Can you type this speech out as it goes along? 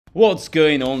What's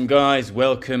going on, guys?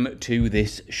 Welcome to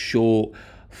this short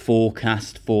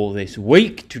forecast for this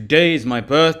week. Today is my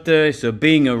birthday, so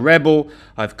being a rebel,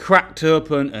 I've cracked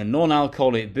open a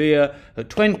non-alcoholic beer at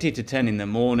 20 to 10 in the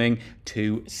morning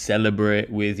to celebrate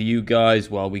with you guys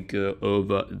while we go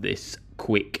over this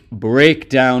quick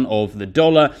breakdown of the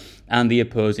dollar and the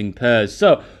opposing pairs.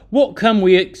 So what can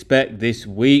we expect this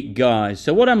week, guys?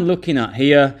 So what I'm looking at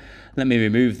here, let me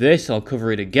remove this, I'll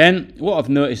cover it again. What I've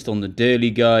noticed on the daily,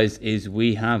 guys, is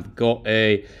we have got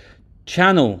a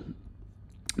channel,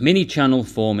 mini channel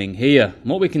forming here. And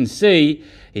what we can see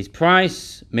is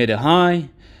price made a high,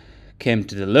 came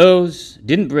to the lows,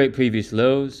 didn't break previous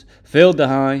lows, failed the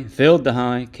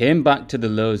high, came back to the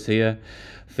lows here,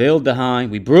 failed the high,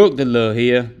 we broke the low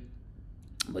here,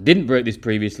 but didn't break this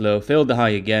previous low, failed the high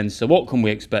again. So what can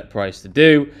we expect price to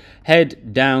do?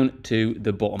 Head down to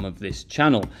the bottom of this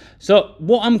channel. So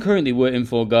what I'm currently waiting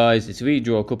for, guys, is we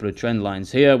draw a couple of trend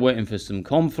lines here, waiting for some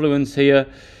confluence here.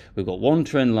 We've got one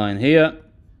trend line here,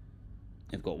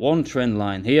 we've got one trend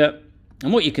line here,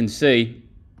 and what you can see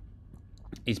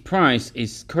is price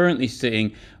is currently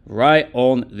sitting right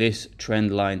on this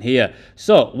trend line here.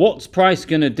 So what's price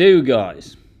gonna do,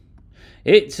 guys?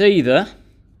 It's either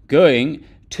going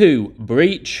to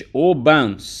breach or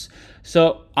bounce.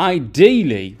 So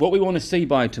ideally, what we want to see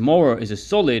by tomorrow is a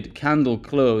solid candle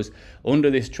close under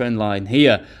this trend line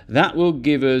here. That will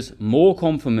give us more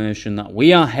confirmation that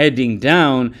we are heading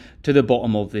down to the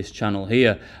bottom of this channel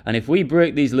here. And if we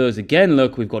break these lows again,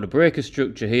 look, we've got a breaker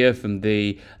structure here from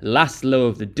the last low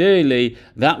of the daily.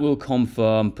 That will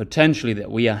confirm potentially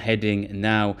that we are heading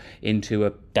now into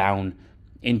a downtrend.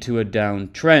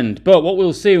 But what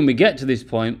we'll see when we get to this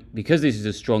point, because this is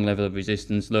a strong level of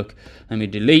resistance, look, let me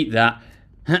delete that.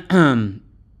 We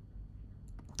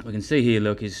can see here,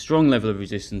 look, is strong level of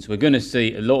resistance. We're going to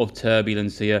see a lot of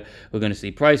turbulence here. We're going to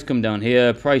see price come down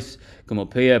here, price come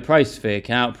up here, price fake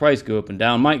out, price go up and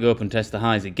down, might go up and test the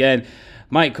highs again,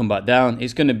 might come back down.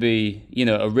 It's going to be, you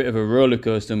know, a bit of a roller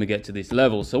coaster when we get to this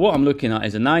level. So what I'm looking at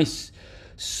is a nice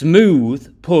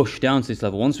smooth push down to this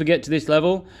level. Once we get to this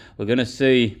level, we're going to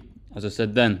see, as I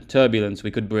said then, turbulence.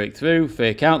 We could break through,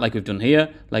 fake out like we've done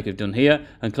here,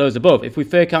 and close above. If we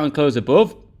fake out and close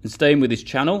above and stay in with this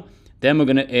channel, then we're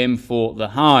going to aim for the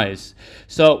highs.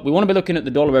 So we want to be looking at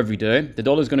the dollar every day. The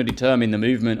dollar is going to determine the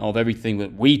movement of everything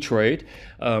that we trade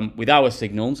with our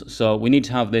signals. So we need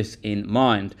to have this in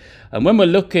mind. And when we're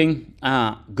looking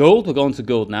at gold, we're going to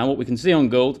gold now. What we can see on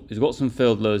gold is we've got some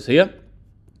failed lows here.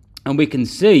 And we can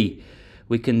see,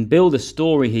 we can build a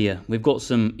story here. We've got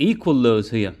some equal lows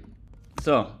here.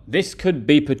 So this could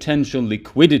be potential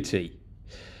liquidity.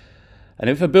 And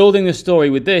if we're building a story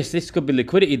with this could be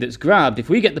liquidity that's grabbed. If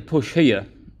we get the push here,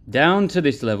 down to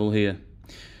this level here,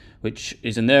 which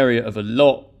is an area of that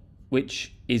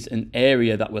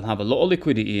will have a lot of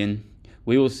liquidity in,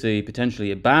 we will see potentially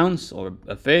a bounce or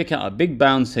a fake out, a big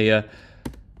bounce here.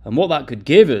 And what that could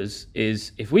give us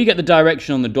is, if we get the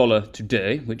direction on the dollar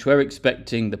today, which we're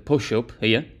expecting the push up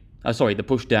here, the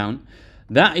push down,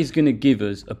 that is going to give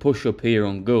us a push up here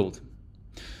on gold.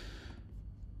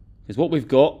 Because what we've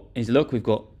got is, look, we've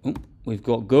got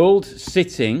gold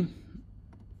sitting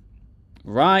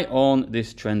right on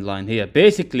this trend line here,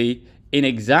 basically in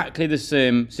exactly the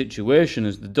same situation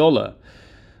as the dollar.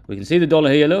 We can see the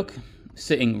dollar here, look,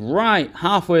 sitting right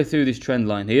halfway through this trend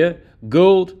line here,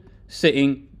 gold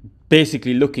sitting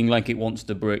basically looking like it wants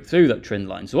to break through that trend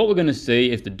line. So what we're going to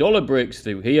see, if the dollar breaks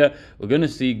through here, we're going to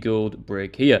see gold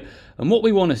break here. And what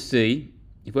we want to see,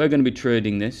 if we're going to be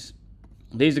trading this,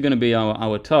 these are going to be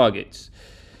our targets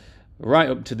right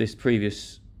up to this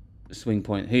previous swing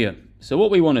point here. So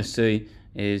what we want to see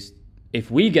is,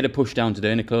 if we get a push down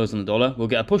today and a close on the dollar, we'll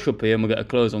get a push up here and we'll get a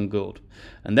close on gold.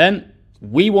 And then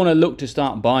we want to look to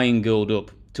start buying gold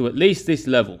up to at least this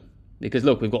level. Because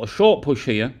look, we've got a short push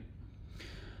here.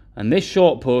 And this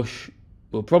short push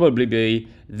will probably be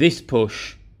this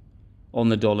push on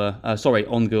the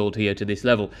on gold here to this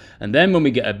level. And then when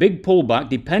we get a big pullback,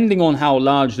 depending on how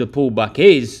large the pullback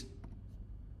is,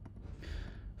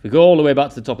 if we go all the way back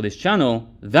to the top of this channel,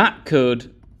 that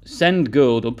could send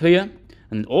gold up here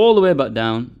and all the way back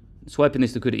down, swiping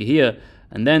this liquidity here,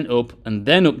 and then up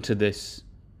to this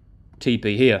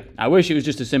TP here. I wish it was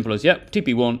just as simple as, yep,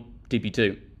 TP1,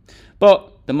 TP2. But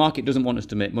the market doesn't want us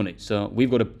to make money, so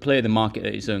we've got to play the market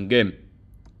at its own game.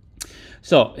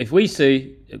 So if we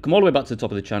see, come all the way back to the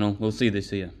top of the channel, we'll see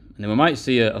this here. And then we might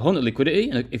see a hunt of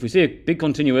liquidity, and if we see a big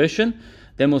continuation,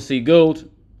 then we'll see gold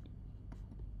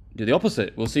do the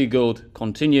opposite. We'll see gold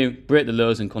continue, break the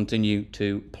lows, and continue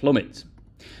to plummet.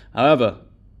 However,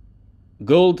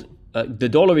 gold, the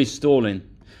dollar is stalling.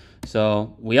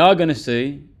 So we are going to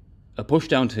see a push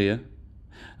down to here,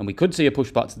 and we could see a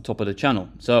push back to the top of the channel.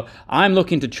 So I'm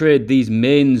looking to trade these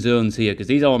main zones here because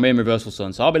these are our main reversal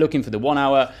zones. So I'll be looking for the 1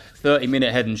 hour,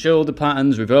 30-minute head and shoulder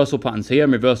patterns, reversal patterns here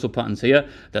and reversal patterns here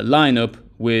that line up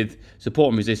with support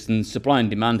and resistance, supply and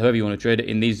demand, however you want to trade it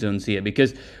in these zones here.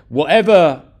 Because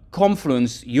whatever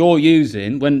confluence you're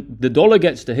using, when the dollar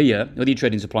gets to here, whether you're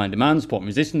trading supply and demand, support and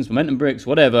resistance, momentum breaks,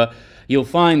 whatever, you'll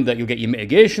find that you'll get your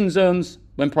mitigation zones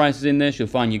when price is in this. You'll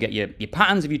find you get your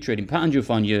patterns if you're trading patterns. You'll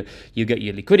find you get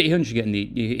your liquidity hunch. You're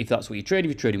getting if that's what you trade.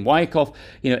 If you're trading Wyckoff,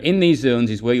 in these zones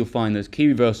is where you'll find those key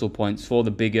reversal points for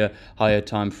the bigger, higher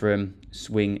time frame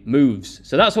swing moves.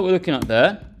 So that's what we're looking at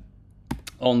there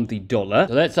on the dollar.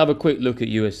 So let's have a quick look at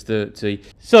US30.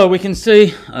 So we can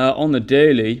see on the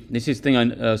daily, this is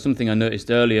something I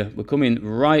noticed earlier. We're coming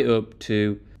right up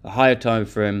to a higher time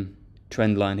frame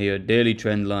trend line here, daily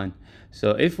trend line.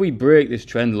 So if we break this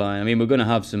trend line, I mean, we're going to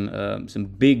have some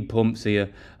big pumps here,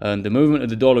 and the movement of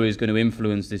the dollar is going to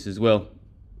influence this as well.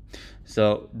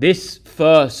 So this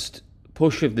first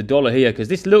push of the dollar here, because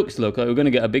this looks like we're going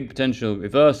to get a big potential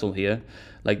reversal here,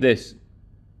 like this.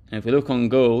 And if we look on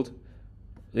gold,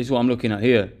 this is what I'm looking at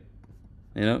here,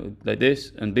 like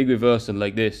this, and big reversal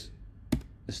like this,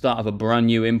 the start of a brand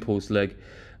new impulse leg.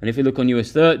 And if you look on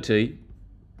US30,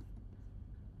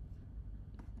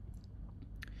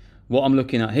 what I'm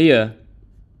looking at here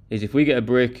is if we get a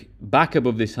break back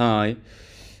above this high,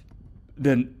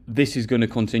 then this is going to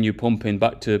continue pumping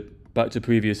back to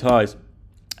previous highs.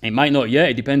 It might not yet,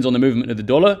 it depends on the movement of the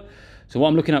dollar. So what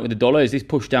I'm looking at with the dollar is this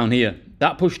push down here.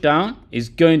 That push down is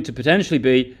going to potentially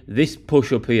be this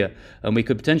push up here. And we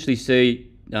could potentially see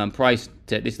price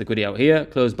take this liquidity out here,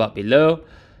 close back below,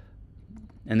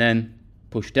 and then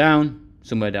push down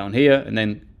somewhere down here. And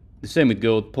then the same with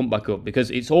gold, pump back up, because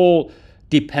it's all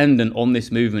dependent on this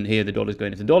movement here the dollar's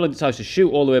going. If the dollar decides to shoot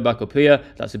all the way back up here,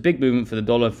 that's a big movement for the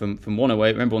dollar from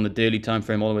 108. Remember, on the daily time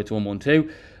frame all the way to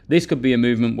 112. This could be a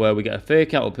movement where we get a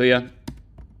fake out up here,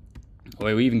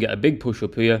 or we even get a big push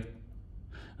up here,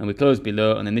 and we close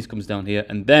below, and then this comes down here,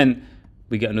 and then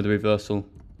we get another reversal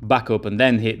back up, and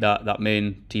then hit that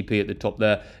main TP at the top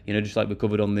there, just like we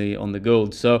covered on the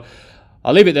gold. So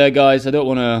I'll leave it there, guys. I don't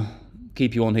want to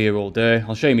keep you on here all day.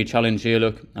 I'll show you my challenge here.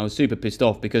 Look, I was super pissed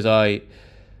off because I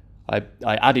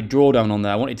added drawdown on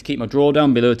there. I wanted to keep my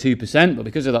drawdown below 2%, but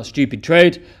because of that stupid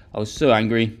trade, I was so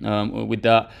angry with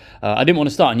that. I didn't want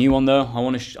to start a new one though. I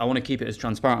want to keep it as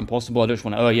transparent as possible. I just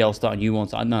want to, oh yeah, I'll start a new one.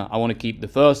 So no, I want to keep the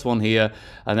first one here,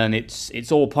 and then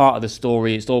it's all part of the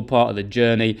story. It's all part of the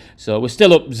journey. So we're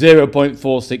still up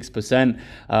 0.46%.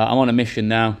 I'm on a mission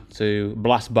now to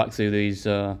blast back through these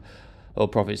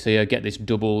profits here, get this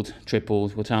doubled,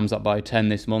 tripled. We'll times that by 10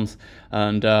 this month,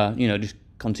 and just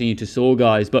continue to soar,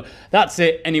 guys. But that's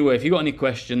it anyway. If you've got any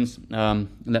questions,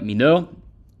 let me know.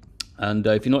 And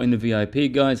if you're not in the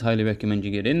VIP, guys, highly recommend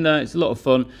you get in there. It's a lot of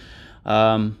fun.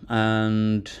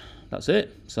 And that's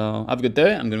it. So have a good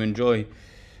day. I'm going to enjoy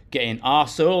getting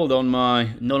arseholed on my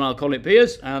non-alcoholic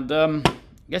beers. And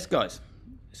yes, guys,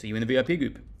 see you in the VIP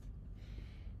group.